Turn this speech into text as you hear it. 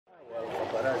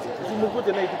paparazi.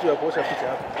 Usimkute na kitu ya kuosha picha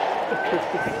hapa.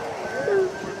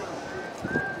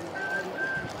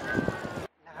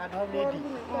 Na ndio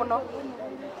mno.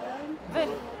 Vile.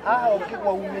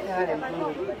 Ukikwa umete hale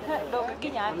mkuu. Ndio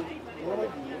kinya.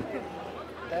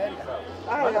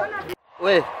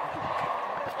 We.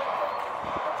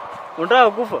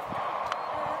 Unataka kufa?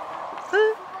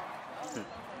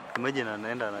 Imagine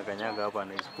anaenda anakanyaga hapa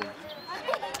na isukuma.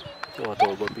 Sio watu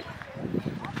wagopi.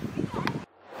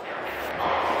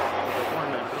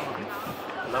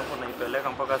 Alafu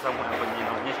naipeleka mpaka sasa kuna kwenye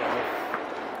inaonyesha hapo.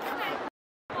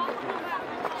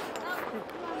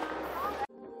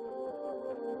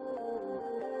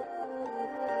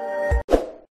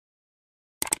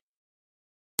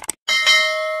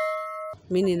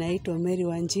 Mimi naitwa Mary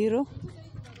Wanjiru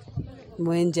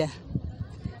Mwenja.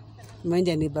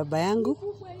 Mwenja ni baba yangu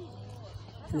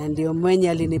na ndio mwenye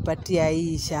alinipatia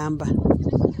hii shamba.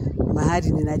 Mahali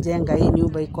ninajenga hii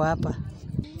nyumba iko hapa.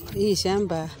 Hii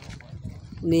shamba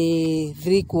ni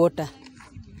 3/4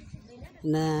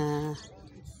 na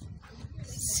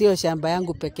sio shamba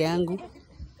yangu peke yangu.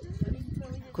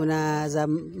 Kuna za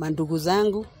mandugu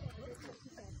zangu,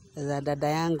 za dada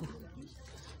yangu.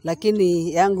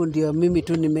 Lakini yangu ndio mimi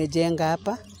tu nimejenga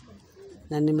hapa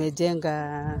na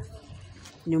nimejenga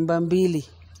nyumba 2.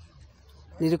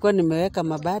 Nilikuwa nimeweka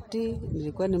mabati,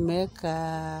 nilikuwa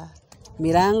nimeweka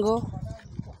milango.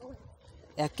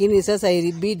 Lakini sasa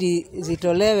ilibidi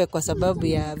zitolewe kwa sababu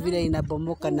ya vile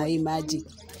inabomoka na hii maji.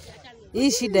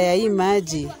 Hii shida ya hii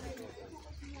maji,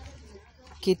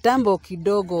 kitambo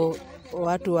kidogo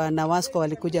watu wa Nawasco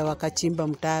walikuja wakachimba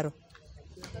mtaro.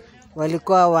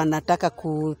 Walikuwa wanataka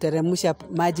kuteremsha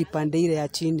maji pande ile ya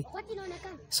chini.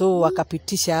 So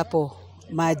wakapitisha hapo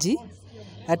maji.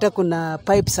 Hata kuna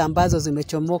pipes ambazo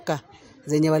zimechomoka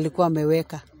zenye walikuwa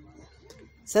wameweka.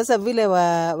 Sasa vile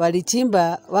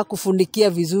walichimba wakufunikia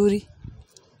vizuri,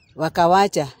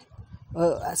 wakawacha.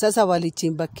 Sasa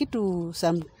walichimba kitu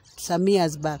some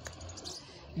years back.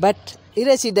 But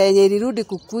ile shida yenye ilirudi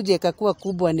kukuje ikakuwa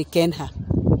kubwa ni Kenha.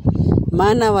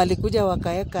 Maana walikuja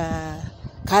wakaeka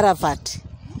Karafat,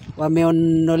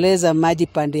 wameonoleza maji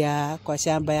pande ya kwa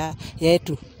shamba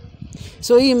yetu.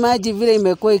 So hii maji vile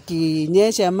imekuwa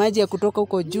ikinyesha, maji ya kutoka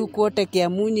huko juu kote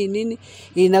Kiamunyi nini,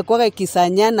 inakuwa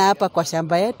ikisanyana hapa kwa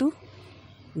shamba yetu,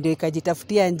 ndio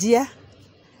ikajitafutia njia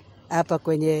hapa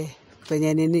kwenye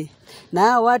nini.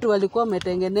 Na watu walikuwa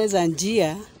wametengeneza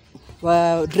njia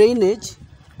wa drainage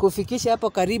kufikisha hapo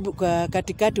karibu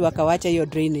katikati, wakawacha hiyo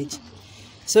drainage.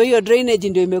 So hiyo drainage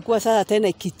ndio imekuwa sasa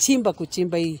tena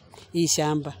kuchimba hii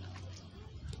shamba.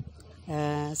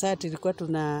 Sasa tulikuwa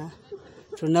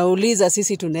tunauliza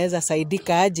sisi tunaweza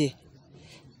saidika aje.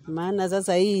 Maana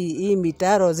sasa hii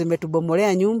mitaro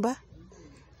zimetubomolea nyumba.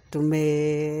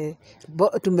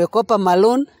 Tumekopa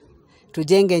malon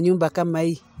tujenge nyumba kama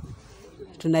hii.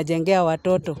 Tunajengea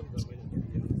watoto.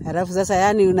 Halafu sasa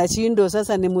yani unashindwa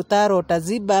sasa ni mtaro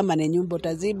utaziba ama ni nyumba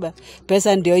utaziba.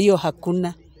 Pesa ndio hiyo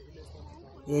hakuna.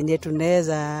 Yenye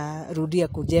tunaweza rudia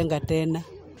kujenga tena.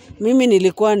 Mimi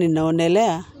nilikuwa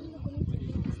ninaonelea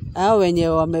hao wenye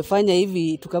wamefanya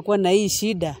hivi tukakuwa na hii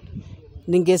shida,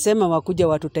 ningesema wakuja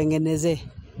watutengenezee.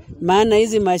 Maana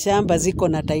hizi mashamba ziko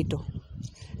na title.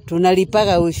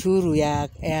 Tunalipaga ushuru ya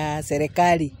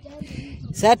serikali.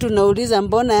 Sasa tunauliza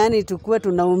mbona yani tukue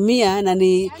tunaumia na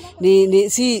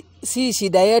si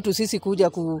shida yetu sisi kuja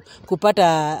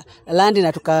kupata land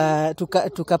na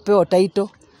tukapewa title.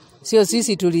 Sio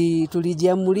sisi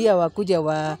tulijiamulia wakuja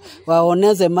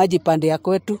waoneze maji pande ya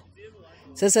kwetu.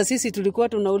 Sasa sisi tulikuwa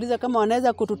tunauliza kama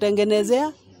wanaweza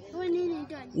kututengenezea.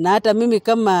 Na hata mimi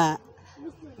kama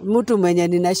mtu mwenye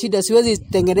nina shida siwezi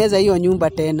tengeneza hiyo nyumba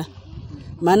tena.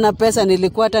 Maana pesa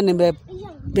nilikuwa hata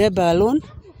nimebeba loan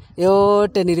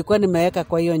yote nilikuwa nimeweka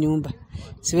kwa hiyo nyumba.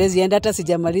 Siwezi enda hata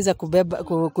sijamaliza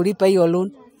kulipa hiyo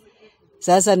loan.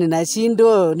 Sasa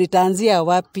ninashindwa nitaanzia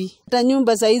wapi? Hata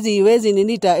nyumba saa hizi iwezi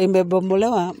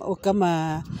imebomolewa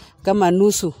kama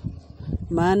nusu.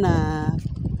 Maana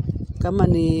kama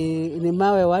ni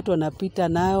mawe watu wanapita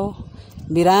nayo,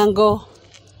 milango.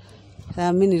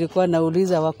 Mimi nilikuwa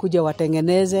nauliza wakuja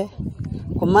watengeneze.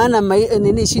 Kwa maana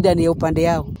shida ni ya upande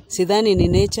yao. Sidhani ni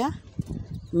nature.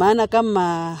 Maana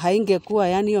kama haingekuwa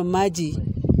yani hiyo maji,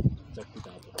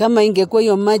 kama ingekuwa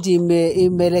hiyo maji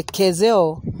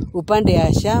imelekezeo upande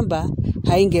ya shamba,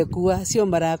 haingekuwa. Sio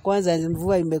mara ya kwanza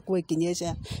mvua imekuwa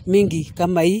ikinyesha mingi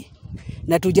kama hii.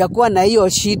 Na tujakuwa na hiyo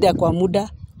shida kwa muda.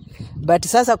 But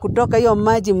sasa kutoka hiyo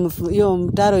maji, hiyo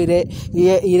mtaro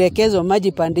ilekezwe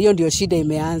maji pande hiyo ndio shida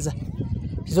imeanza.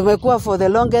 Tumekuwa for the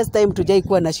longest time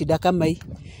tujaikuwa na shida kama hii.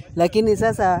 Lakini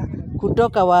sasa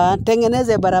kutoka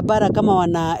watengeneze barabara kama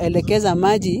wanaelekeza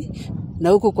maji na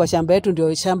huku kwa shamba yetu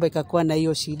ndio shamba ikakuwa na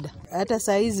hiyo shida. Hata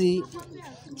saa hizi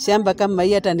shamba kama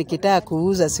hii hata nikitaka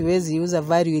kuuza siwezi uza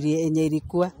value yenye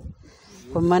ilikuwa,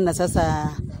 kwa maana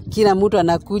sasa kila mtu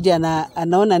anakuja na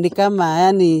anaona ni kama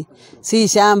yani si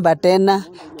shamba tena.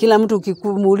 Kila mtu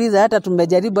ukikumuuliza, hata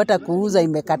tumejaribu hata kuuza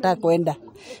imekataa kwenda,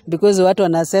 because watu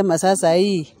wanasema sasa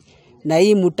hii na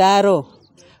hii mtaro,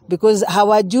 because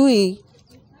hawajui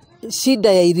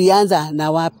shida ya ilianza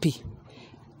na wapi.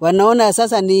 Wanaona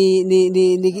sasa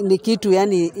ni kitu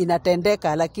yani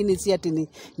inatendeka, lakini si ati ni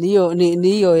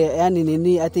hiyo yani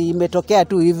nini ati imetokea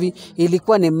tu hivi,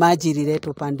 ilikuwa ni maji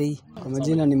ililetwa pande hii. Kwa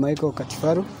majina ni Michael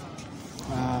Katifaru.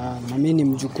 Na mimi ni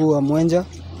mjukuu wa Mwenja.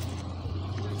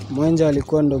 Mwenja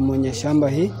alikuwa ndo mwenye shamba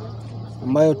hii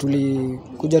ambayo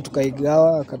tulikuja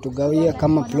tukaigawa, akatugawia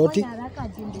kama ploti.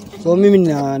 So mimi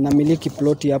namiliki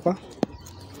ploti hapa.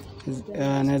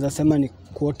 Naweza sema ni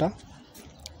quarter.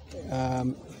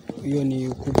 Hiyo ni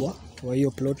ukubwa wa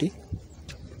hiyo ploti.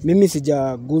 Mimi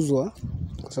sijaguzwa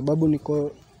kwa sababu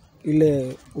niko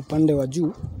ile upande wa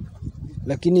juu,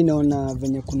 lakini naona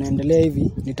venye kunaendelea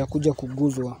hivi nitakuja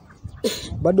kuguzwa.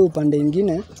 Bado upande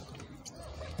ingine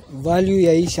value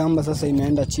ya hii shamba sasa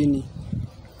imeenda chini.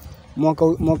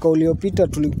 Mwaka uliopita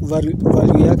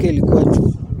value yake ilikuwa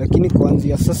juu, lakini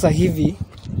kuanzia sasa hivi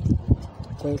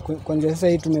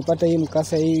tumepata hii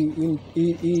mkasa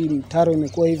hii mtaro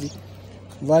imekuwa hivi,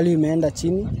 value imeenda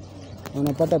chini.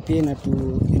 Unapata pia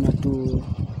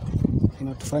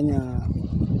inatufanya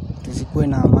tusikuwe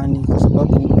na amani, kwa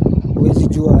sababu huwezi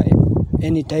jua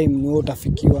anytime ni wewe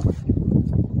utafikiwa.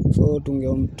 So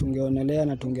tungeonelea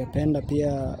na tungependa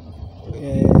pia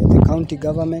the county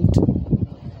government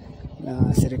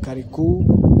na serikali kuu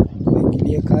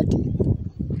waingilie kati,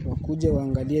 wakuje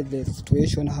waangalie the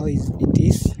situation how it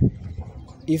is,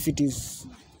 if it is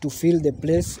to fill the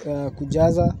place,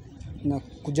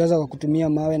 kujaza kwa kutumia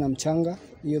mawe na mchanga.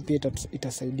 Hiyo pia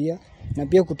itasaidia, na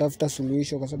pia kutafuta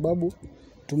suluhisho, kwa sababu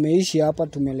tumeishi hapa,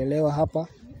 tumelelewa hapa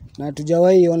na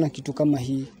hatujawahi ona kitu kama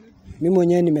hii. Mimi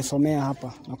mwenyewe nimesomea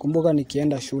hapa, nakumbuka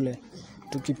nikienda shule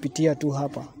tukipitia tu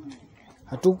hapa,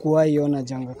 hatukuwahi ona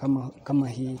janga kama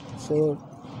hii. So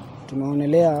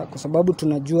tunaonelea, kwa sababu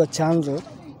tunajua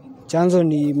chanzo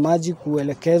ni maji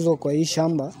kuelekezwa kwa hii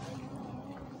shamba,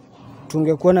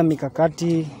 tungekuwa na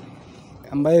mikakati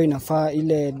ambayo inafaa,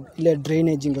 ile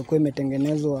drainage ingekuwa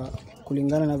imetengenezwa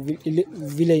kulingana na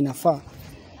vile inafaa,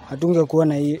 hatungekuwa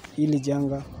na hili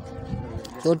janga.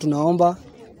 So tunaomba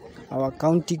our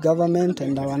county government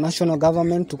and our national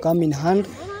government to come in hand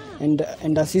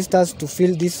and assist us to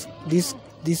fill this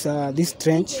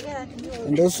trench,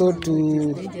 and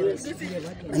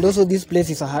also this place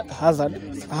is a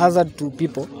hazard to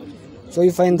people. So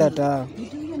you find that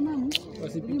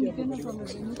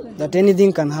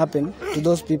anything can happen to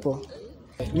those people.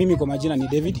 Mimi kwa majina ni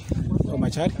David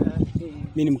Omachari.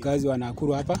 Mimi ni mkazi wa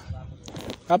Nakuru hapa.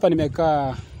 Hapa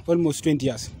nimekaa almost 20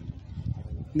 years.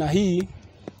 Na hii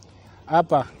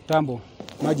hapa tambo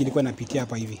maji ilikuwa inapitia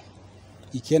hapa hivi,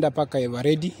 ikienda paka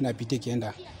Everready inapitia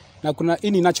ikienda. Na kuna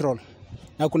ini natural,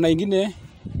 na kuna ingine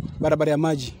barabara ya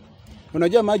maji.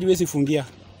 Unajua maji huwezi fungia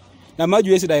na maji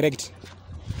huwezi direct.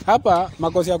 Hapa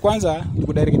makosa ya kwanza ni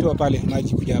kudirectiwa pale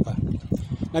maji kuja hapa.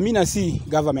 Na mimi nasi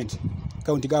government,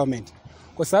 county government,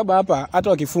 kwa sababu hapa hata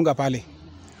wakifunga pale,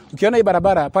 ukiona hii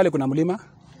barabara pale kuna mlima,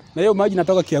 na hiyo maji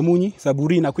natoka Kiamunyi,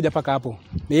 Saburi na kuja paka hapo,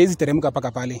 na hizi teremka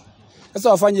paka pale. Sasa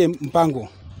wafanye mpango,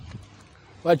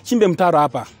 wachimbe mtaro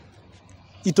hapa,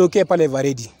 itokee pale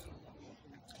Everready,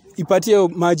 ipatie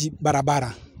maji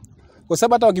barabara, kwa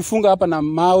sababu hata wakifunga hapa na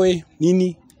mawe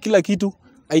nini kila kitu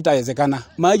haitawezekana.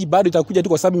 Maji bado itakuja tu,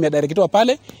 kwa sababu imedirectwa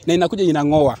pale na inakuja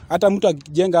inangoa. Hata mtu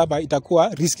akijenga hapa itakuwa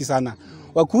riski sana.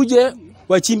 Wakuje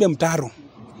wachimbe mtaro,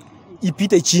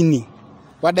 ipite chini,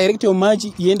 wa direct yo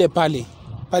maji iende pale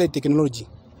technology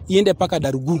iende paka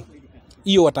Darugu.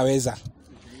 Hiyo wataweza,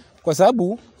 kwa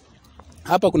sababu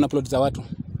hapa kuna plot za watu.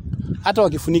 Hata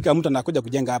wakifunika mtu anakuja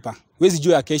kujenga hapa, wezi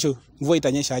jua ya kesho mvua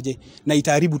itanyesha aje na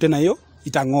itaharibu tena, hiyo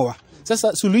itangoa.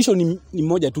 Sasa solution ni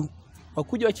moja tu,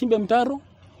 wakuje wachimbe mtaro,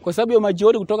 kwa sababu hiyo maji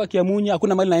yote kutoka Kiamunyi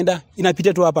hakuna mahali naenda,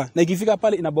 inapitia tu hapa, na ikifika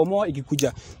pale inabomoa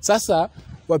ikikuja. Sasa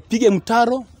wapige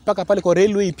mtaro paka pale kwa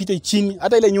railway ipite chini,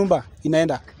 hata ile nyumba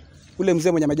inaenda. Ule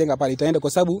mzee mwenye majenga pale itaenda,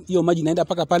 kwa sababu hiyo maji inaenda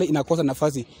paka pale inakosa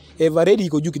nafasi. Everready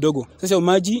iko juu kidogo. Sasa hiyo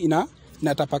maji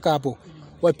inatapaka hapo.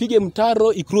 Wapige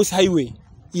mtaro i-cross highway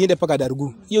iende paka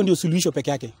Darugu. Hiyo ndio solution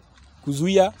peke yake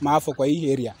kuzuia maafa kwa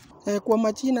hii area. Kwa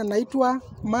majina naitwa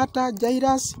Mata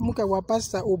Jairus, mke wa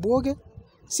Pastor Oboge.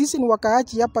 Sisi ni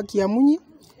wakaaji hapa Kiamunyi.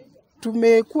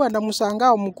 Tumekuwa na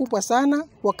msangao mkubwa sana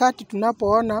wakati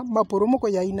tunapoona maporomoko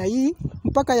ya aina hii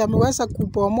mpaka yameweza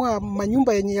kupomoa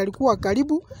manyumba yenye yalikuwa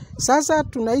karibu. Sasa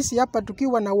tunaishi hapa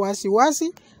tukiwa na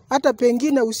wasiwasi, hata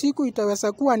pengine usiku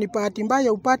itaweza kuwa ni bahati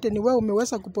mbaya upate ni wewe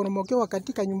umeweza kuporomokewa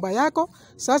katika nyumba yako.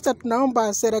 Sasa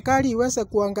tunaomba serikali iweze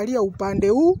kuangalia upande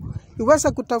huu,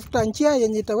 iweze kutafuta njia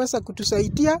yenye itaweza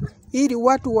kutusaidia ili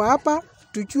watu wa hapa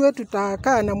tujue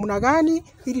tutakaa namna gani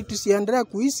ili tusiendelee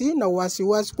kuishi na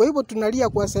wasiwasi. Kwa hivyo tunalia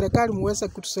kwa serikali muweze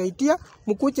kutusaidia,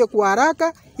 mkuje kwa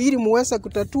haraka ili muweze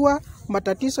kutatua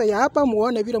matatizo ya hapa,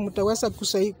 muone vile mtaweza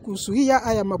kuzuia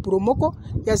haya maporomoko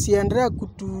yasiendelee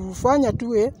kutufanya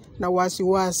tuwe na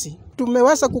wasiwasi.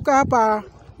 Tumeweza kukaa hapa,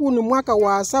 huu ni mwaka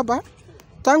wa 7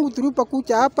 tangu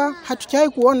tulipokuja hapa, hatujawahi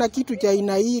kuona kitu cha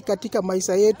aina hii katika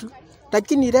maisha yetu,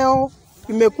 lakini leo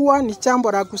imekuwa ni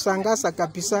jambo la kushangaza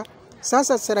kabisa.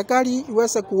 Sasa serikali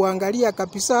iweze kuangalia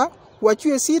kabisa,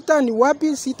 wajue sita ni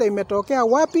wapi, sita imetokea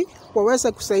wapi,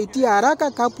 waweze kusaidia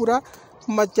haraka kabla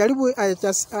majaribu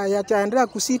hayajaendelea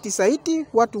kusiti zaidi,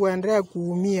 watu waendelee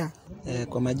kuumia.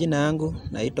 Kwa majina yangu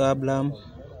naitwa Abraham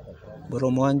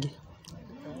Boromwangi.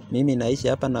 Mimi naishi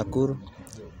hapa Nakuru.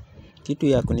 Kitu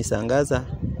ya kunisangaza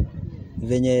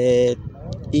venye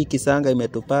hii kisanga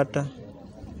imetupata,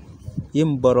 hii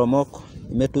mboromoko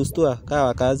imetustua kama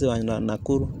wakazi wa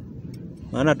Nakuru.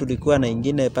 Maana tulikuwa na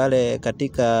ingine pale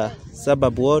katika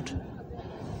suburb ward.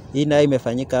 Hii nayo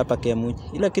imefanyika hapa Kiamunyi.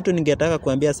 Ile kitu ningetaka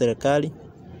kuambia serikali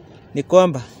ni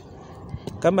kwamba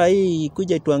kama hii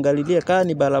kuja tuangalilie kama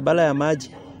ni barabara ya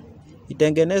maji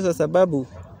itengenezwe, sababu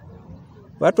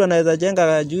watu wanaweza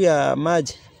jenga juu ya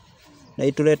maji na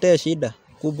ituletee shida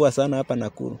kubwa sana hapa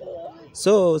Nakuru.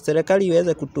 So serikali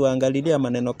iweze kutuangalilia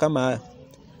maneno kama haya.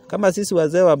 Kama sisi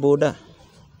wazee wa boda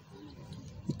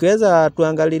ikiweza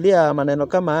tuangalilia maneno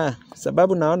kama haya,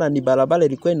 sababu naona ni barabara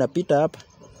ilikuwa inapita hapa.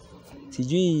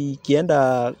 Sijui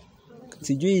kienda,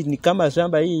 sijui ni kama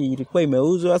shamba hii ilikuwa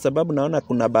imeuzwa, sababu naona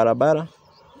kuna barabara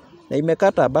na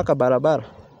imekata baka barabara.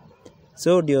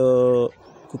 So ndio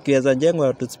kukiweza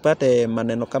jengwa tusipate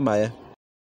maneno kama haya.